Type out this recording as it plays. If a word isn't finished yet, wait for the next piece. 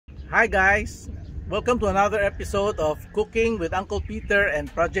Hi guys! Welcome to another episode of Cooking with Uncle Peter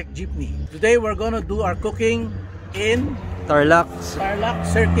and Project Jeepny. Today we're gonna do our cooking in Tarlac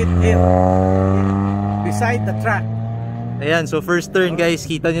Circuit Hill, beside the track. Ayan, so first turn guys,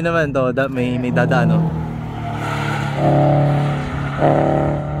 kita nyo naman to, may dadaan, no?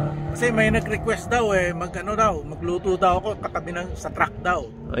 Kasi may nag-request daw magluto daw ako katabi sa track daw.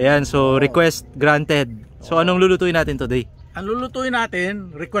 Ayan, so request granted. So anong lulutuin natin today? Ang lulutuin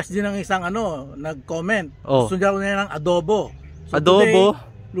natin, request din ng isang nag-comment. Oh. Gusto daw niya ng adobo. So adobo?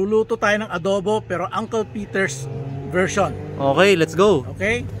 Today, luluto tayo ng adobo pero Uncle Peter's version. Okay, let's go.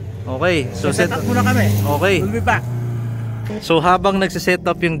 Okay? Okay, so set up muna kami. Okay. We'll be back. So habang nagsiset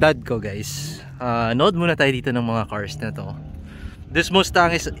up yung dad ko guys, nood muna tayo dito ng mga cars na to. This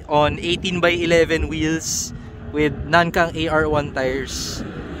Mustang is on 18x11 wheels with Nankang AR1 tires.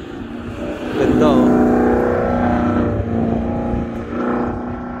 Ganda, oh.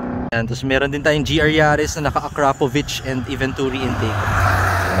 And tapos meron din tayong GR Yaris na naka-Akrapovic and Venturi intake.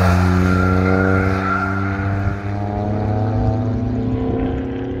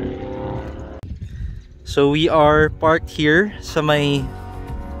 So we are parked here sa may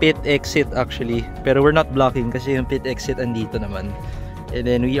pit exit actually, pero we're not blocking kasi yung pit exit andito naman. And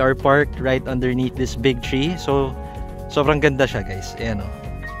then we are parked right underneath this big tree. So sobrang ganda siya guys. Ayan, oh.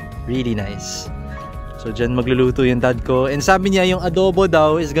 Really nice. So dyan magluluto yung dad ko. And sabi niya yung adobo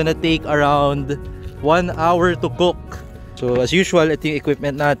daw is gonna take around 1 hour to cook. So as usual, ito yung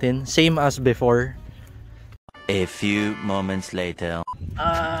equipment natin, same as before. A few moments later.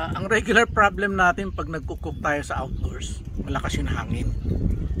 Ang regular problem natin pag nagkukook tayo sa outdoors, malakas yung hangin.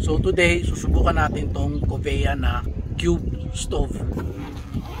 So today, susubukan natin tong Covea na cube stove.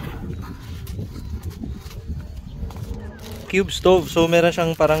 Cube stove, so meron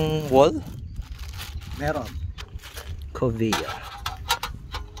siyang parang wall? Meron. Covea.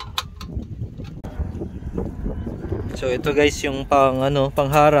 So ito guys yung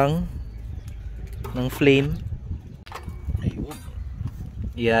pangharang ng flame. Ayun.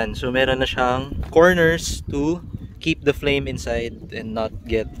 Yan, so meron na siyang corners to keep the flame inside and not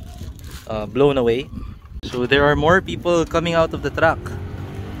get blown away. So there are more people coming out of the truck.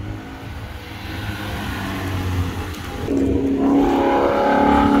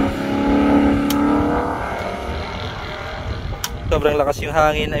 Sobrang lakas yung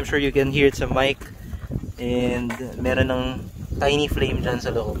hangin. I'm sure you can hear it sa mic. And meron ng tiny flame dyan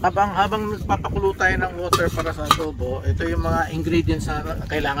sa loob. Habang nagpapakulo tayo ng water para sa adobo, ito yung mga ingredients na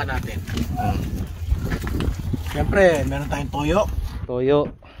kailangan natin. Siyempre, meron tayong toyo.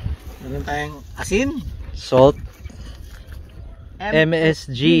 Meron tayong asin. Salt.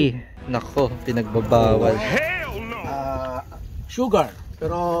 MSG. Nako, pinagbabawal. Sugar.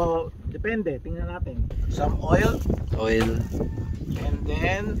 Pero depende, tingnan natin. Some oil. And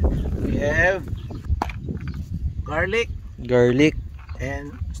then we have garlic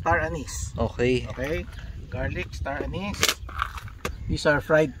and star anise. Okay. Garlic, star anise. These are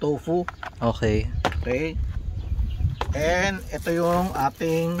fried tofu. Okay. And ito yung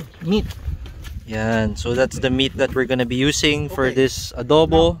ating meat. Yan, so that's the meat that we're gonna be using for this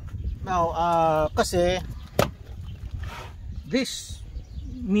adobo. Now kasi this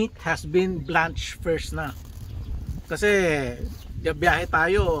meat has been blanched first na. Kasi biyahe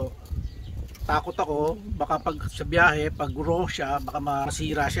tayo, takot ako baka pag sa biyahe, pag raw siya, baka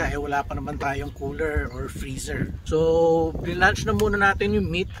masira siya, wala pa naman tayong cooler or freezer. So blanch na muna natin yung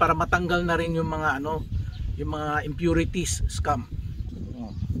meat para matanggal na rin yung mga yung mga impurities, scum.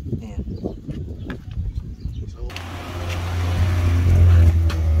 Ayan.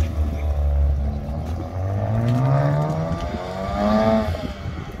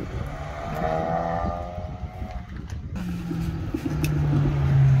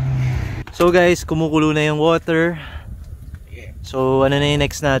 So guys, kumukulo na yung water. So ano na yung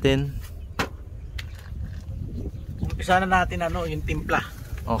next natin? Umpisa na natin yung timpla.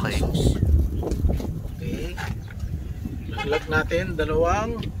 Okay. Lag natin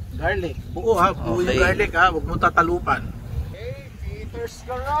 2 garlic. Buo buo yung garlic huwag mo tatalupan. Peter's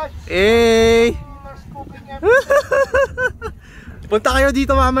Garage. Hey! Punta kayo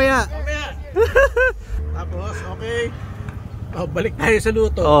dito mamaya. Tapos balik tayo sa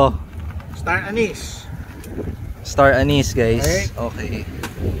luto. Star anise guys. Okay.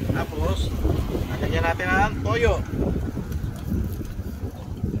 Tapos lagyan natin ang toyo.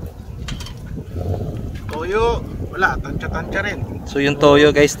 Wala, tansya rin. So yung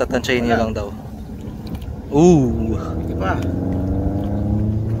toyo guys, tatansyahin niyo lang daw. Ooh. Hindi pa.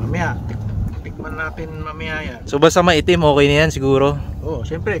 Mamaya, tikman natin mamaya yan. So basta maitim, okay na yan siguro? Oo,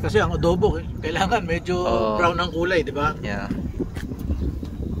 syempre kasi ang adobo kailangan medyo brown ang kulay, di ba? Yeah.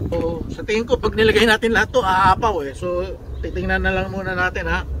 So, sa tingin ko pag nilagay natin lahat to aapaw eh. So titingnan na lang muna natin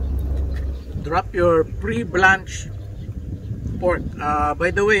ha. Drop your pre-blanch pork.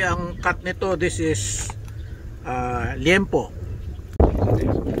 By the way, ang cut nito, this is liempo.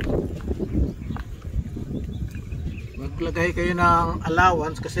 Maglagay kayo ng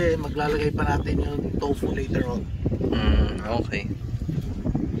allowance kasi maglalagay pa natin yung tofu later on. Okay.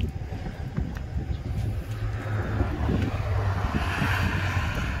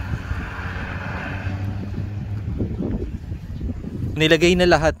 Nilagay na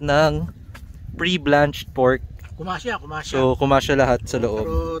lahat ng pre-blanched pork. Kumasya. So, kumasya lahat sa loob.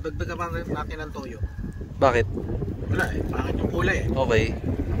 Pero dagdagan pa natin ng toyo. Bakit? Wala eh, pangit yung kulay eh. Okay.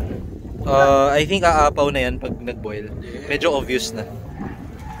 I think aapaw na yan pag nag-boil. Medyo obvious na.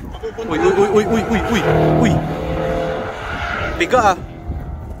 Uy! Piga ah!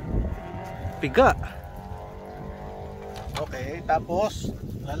 Piga! Okay, tapos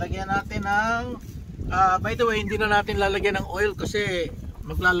lalagyan natin ng by the way, hindi na natin lalagyan ng oil kasi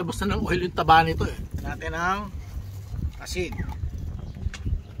maglalabas na ng oil yung taba nito eh. Natin ng asin.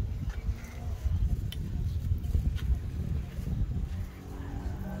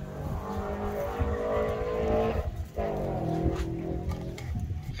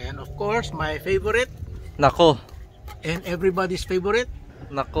 And of course, my favorite. Nako. And everybody's favorite.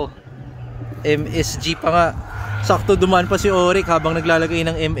 Nako. MSG pa nga. Sakto dumaan pa si Orik habang naglalagay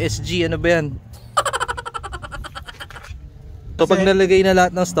ng MSG. Ano ba yan? So pag nalagay na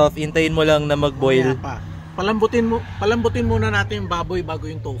lahat ng stuff, hintayin mo lang na mag-boil. Palambutin muna natin yung baboy bago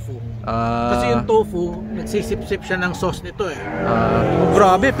yung tofu. Kasi yung tofu, nagsisip-sip siya ng sauce nito eh.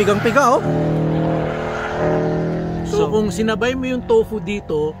 Grabe, pigang-piga oh. So kung sinabay mo yung tofu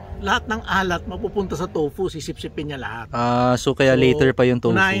dito, lahat ng alat mapupunta sa tofu, sisip-sipin niya lahat. So kaya later pa yung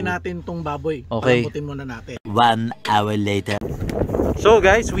tofu. Unahin natin tong baboy. Okay. Palambutin muna natin. 1 hour later. So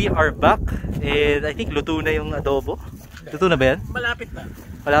guys, we are back. And I think luto na yung adobo. Luto na ba yan? Malapit na.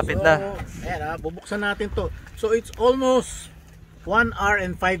 Malapit na. Ayan bubuksan natin to. So it's almost 1 hour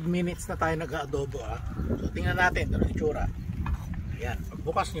and 5 minutes na tayo nag-adobo ha. So tingnan natin ito yung itsura. Ayan,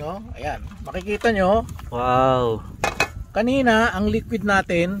 pagbukas nyo, ayan, makikita nyo. Wow. Kanina ang liquid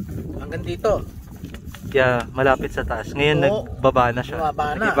natin hanggang dito. Yeah, malapit sa taas. Ngayon nagbaba na siya.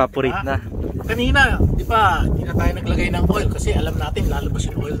 Nag-evaporate na. Kanina, di ba, hindi na tayo naglagay ng oil kasi alam natin lalabas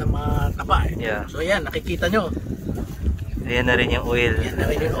yung oil ng mga taba eh. Yeah. So ayan, nakikita nyo. Ayan na rin yung oil. Ayan na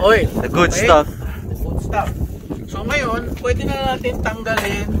rin yung oil. The good stuff. The good stuff. So ngayon, pwede na natin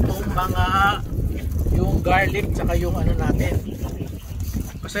tanggalin itong mga yung garlic saka yung ano natin.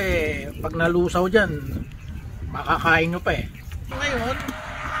 Kasi pag nalusaw dyan, makakain nyo pa eh. So ngayon,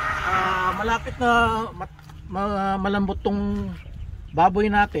 malapit na malambot tong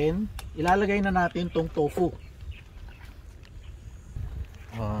baboy natin, ilalagay na natin tong tofu.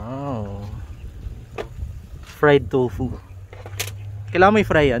 Wow. Fried tofu. Kailangan mo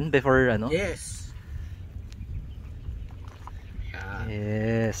i-fry yan before ano? Yes. Yan.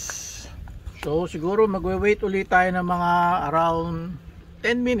 Yes. So siguro magwe-wait ulit tayo ng mga around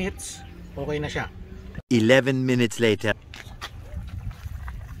 10 minutes. Okay na siya. 11 minutes later.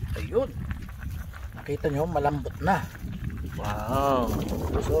 Ayun. Nakita nyo, malambot na. Wow.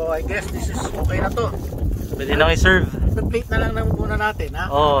 So I guess this is okay na to. Pwede nang i-serve. Plate na lang muna natin ha.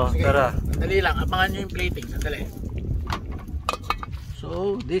 Oo, sige, tara. Sandali lang, abangan nyo yung plating. Sandali.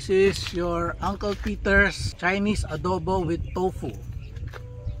 So this is your Uncle Peter's Chinese Adobo with tofu.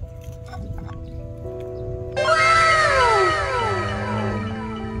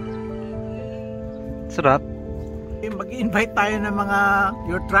 Sarap. Mag-invite tayo ng mga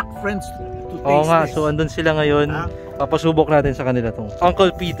your truck friends to taste Oo nga, this. so andun sila ngayon. Papasubok natin sa kanila tong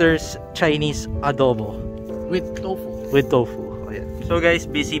Uncle Peter's Chinese Adobo with tofu. With tofu. Ayan. So guys,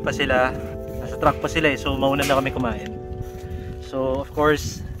 busy pa sila. Nasa truck pa sila eh, so mauna na kami kumain. So of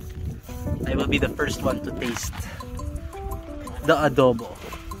course, I will be the first one to taste the adobo.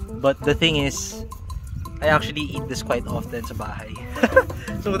 But the thing is, I actually eat this quite often sa bahay.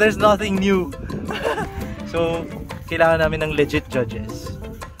 So there's nothing new. So kailangan namin ng legit judges.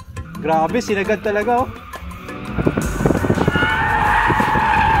 Grabe, sinagad talaga oh.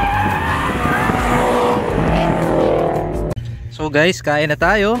 So guys, kain na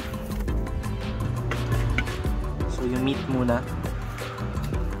tayo. So yung meat muna.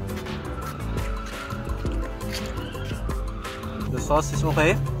 The sauce is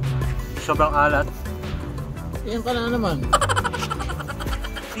okay. Sobrang alat. Yan ka na naman.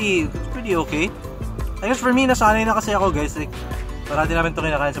 It's pretty okay. I guess for me, nasanay na kasi ako guys. Like, parati namin ito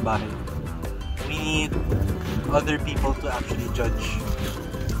kinakain sa bahay. We need other people to actually judge.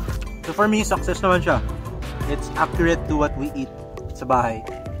 So for me, success naman siya. It's accurate to what we eat sa bahay.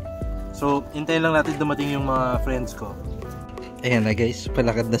 So, hintayin lang natin dumating yung mga friends ko. Ayan na guys,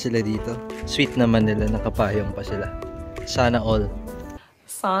 palakad na sila dito. Sweet naman nila, nakapayong pa sila. Sana all.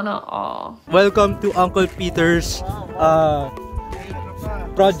 Sana all. Welcome to Uncle Peter's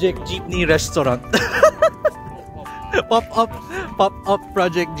Project Jeepny Restaurant. Pop-up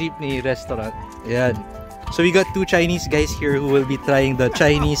Project Jeepny Restaurant. Ayan. So we got 2 Chinese guys here who will be trying the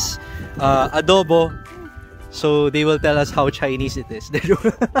Chinese adobo. So they will tell us how Chinese it is.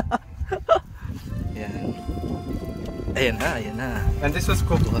 Ayan. Ayan na. And this was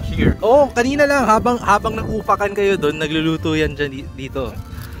cooked here. Oh, kanina lang habang nagupakan kayo doon, nagluluto yan dyan dito.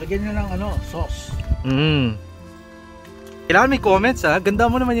 Lagyan nyo ng sauce. Kailangan may comments ha. Ganda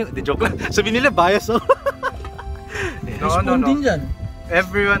mo naman yung... joke lang. Sabihin nila bias oh. No. Din dyan.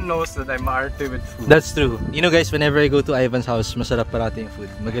 Everyone knows that I'm arte with food. That's true. You know guys, whenever I go to Ivan's house, masarap parati yung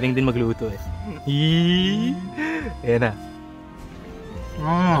food. Magaling din magluto eh. Ayan na.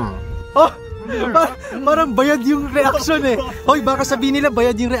 Oh! Parang bayad yung reaction eh. Hoy, baka sabihin nila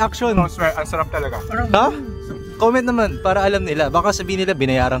bayad yung reaction. No, swear, ang sarap talaga. Ha? Comment naman para alam nila. Baka sabihin nila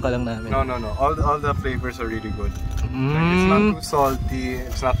binayaran ka lang namin. No. All the flavors are really good. Like, it's not too salty,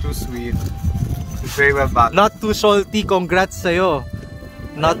 it's not too sweet. It's very well balanced. Not too salty, congrats sa'yo.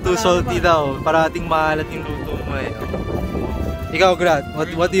 Not too salty daw. Parating maalat yung luto mo eh. Ikaw, Grat,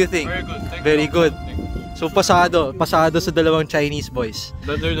 what do you think? Very good. Very good. So pasado sa dalawang Chinese boys.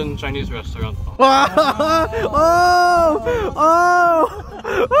 Better than Chinese restaurant. Oh!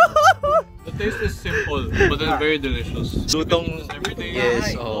 The taste is simple, but then very delicious. Lutong Every day.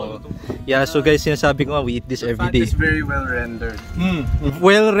 yes, oh. Yeah, so guys, sinasabi ko nga we eat this every day. It's very well rendered.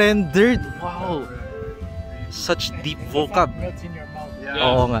 Well rendered. Wow. Such deep vocab. Melts in your mouth.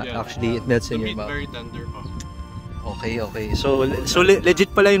 Oo nga, actually it melts in your mouth. Very tender pa. Okay. So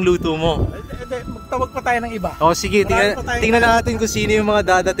legit pala yung luto mo. Magtawag pa tayo ng iba. Oh, sige, tingnan natin kung sino yung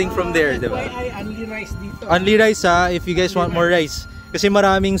mga dadating from there, di ba? Ay, only rice dito. Only rice ha, if you guys want more rice. Kasi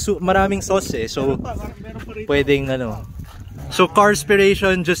maraming sauce eh. So pwedeng ano. So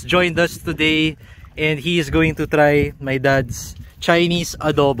Carspiration just joined us today and he is going to try my dad's Chinese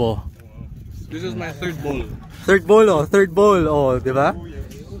adobo. This is my third bowl. Third bowl, oh, di ba?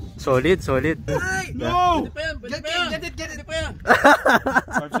 Solid. No! Get it pa yan.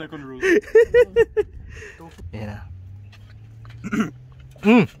 5-second rule. Yan na.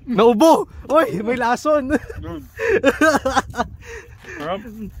 Naubo! Oy, may lason!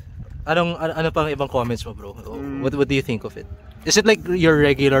 Ano pang ibang comments mo, bro? What do you think of it? Is it like your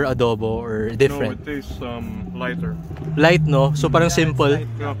regular adobo or different? No, it tastes lighter. Light, no? So parang simple.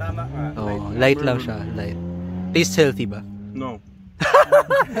 Yeah. Oh, light lang siya, light. Tastes healthy ba? No.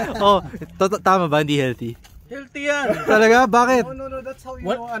 Oh, tama ba? Hindi healthy? Healthy yan. Talaga? Bakit? No, that's how you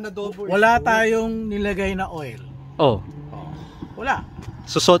know an adobo. Wala tayong nilagay na oil. Oh, Wala.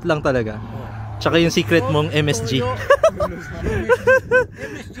 so salt lang talaga. Tsaka yung secret mong MSG.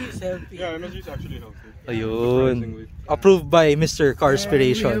 MSG is healthy. Yeah, MSG is actually healthy. Ayun. Approved by Mr.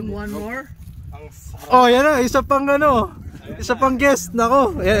 Carspiration. We have one more. Oh, yan na. Isa pang guest.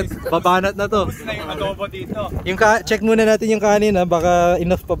 Nako. Ayan, babanat na to. Na yung adobo dito. Check muna natin yung kanin ha. Baka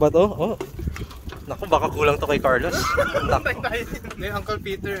enough pa ba to? Oh. Naku, baka kulang to kay Carlos. Ni Uncle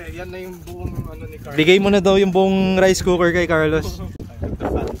Peter, yan na yung buong ni Carlos. Bigay mo na daw yung buong rice cooker kay Carlos.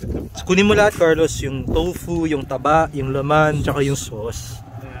 So, kunin mo lahat, Carlos. Yung tofu, yung taba, yung laman, tsaka yung sauce.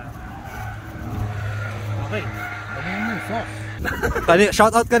 Okay. Ano yung sauce?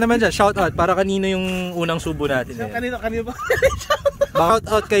 Shoutout ka naman dyan. Shoutout. Para kanino yung unang subo natin. Kanino ba?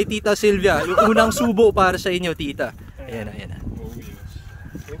 Shoutout kay Tita Sylvia. Yung unang subo para sa inyo, Tita. Ayan na.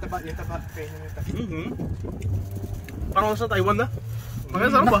 Yung taba. Parang nasa Taiwan na.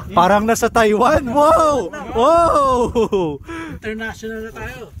 Sarap ba? Parang nasa Taiwan. Wow! International na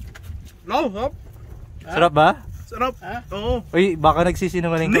tayo. No, hop. Sarap ba? Sarap. Oo. Uy, baka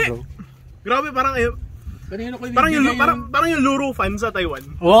nagsisinungaling ka, bro. Grabe, parang Kanino ko parang yung luro fan sa Taiwan.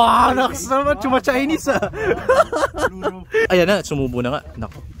 Wow, naks naman, Chinese ah. Ayan na, sumubo na nga.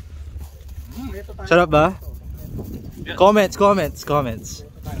 Nako. Sarap ba? Comments.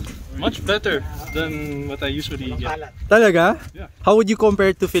 Much better than what I usually get. Talaga? Yeah. How would you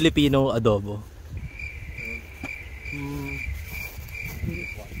compare to Filipino adobo?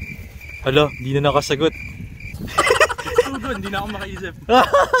 Hala, di na nakasagot. So good, hindi na ako makaisip.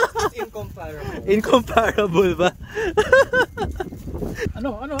 Incomparable ba?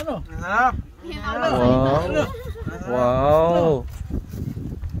 Ano? Sarap. Wow.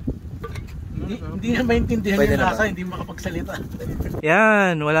 Hindi na maintindihan Pwede yung na lasa, ba? hindi makapagsalita.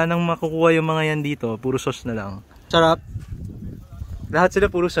 Yan, wala nang makukuha yung mga yan dito. Puro sauce na lang. Sarap. Lahat sila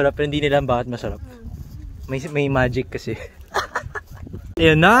puro sarap, pero hindi nila bakit masarap. May magic kasi.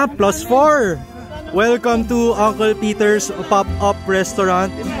 Ayan na, +4. Welcome to Uncle Peter's pop-up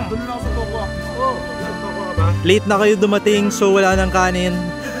restaurant. Late na kayo dumating, so wala nang kanin.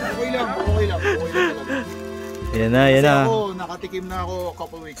 Okay lang. Ayan na, ayan na. Ako, nakatikim na ako a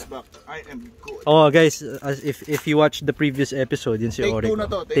couple weeks back. I am good. Oh guys, if you watch the previous episode, yun si Oric.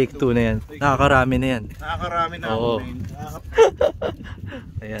 Take 2 na yan. Nakakarami na yan. Nakakarami na Oo. ako.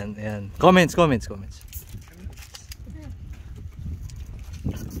 Ayan. Comments.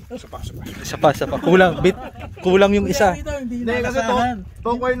 Sapa. Kulang yung isa. Hindi, kasi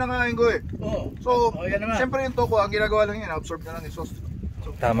toko yung nakain ko eh. So, siyempre yung toko, ang ginagawa lang yan, absorb na lang yung sauce.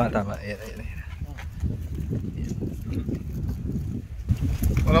 So, Tama. Ayan.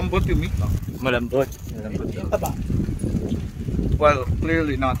 malambot yung meat. Malambot. Taba. Well,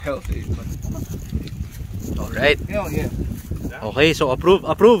 clearly not healthy. But, Alright. yeah. Okay, so approve.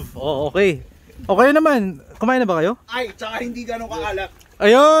 Oh, okay. Okay naman. Kumain na ba kayo? Ay, tsaka hindi ganun kaalat.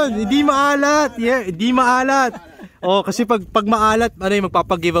 Ayun, hindi maalat. Yeah, hindi maalat. Oh, kasi pag maalat, ano yung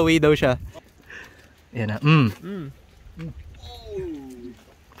magpapag-giveaway daw siya. Ayan na.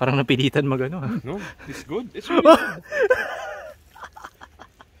 Parang napilitan magano ha. No, it's good. It's really good.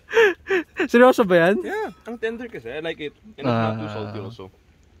 Seryoso ba yan? Yeah, ang tender kasi. I like it. And it's not too salty also.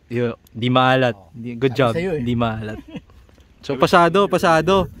 Di maalat. Good job. Di maalat. So pasado.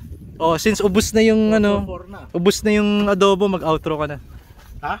 Oh, since ubos na yung ubos na yung adobo, mag-outro ka na.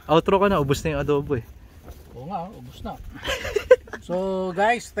 Ha? Outro ka na, ubos na yung adobo eh. Oo nga, ubos na. So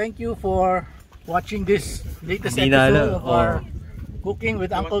guys, thank you for watching this latest episode of our Cooking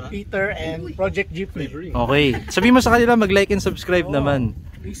with Uncle Peter and Project JEEPny. Okay. Sabihin mo sa kanila mag-like and subscribe naman.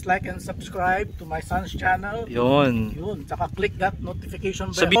 Please like and subscribe to my son's channel. Yun. Tsaka click that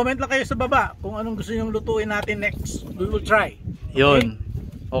notification bell. Comment lang kayo sa baba kung anong gusto nyong lutuin natin next. We will try. Yun.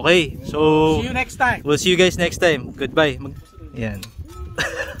 Okay. So see you next time. we'll see you guys next time. Goodbye. Yan.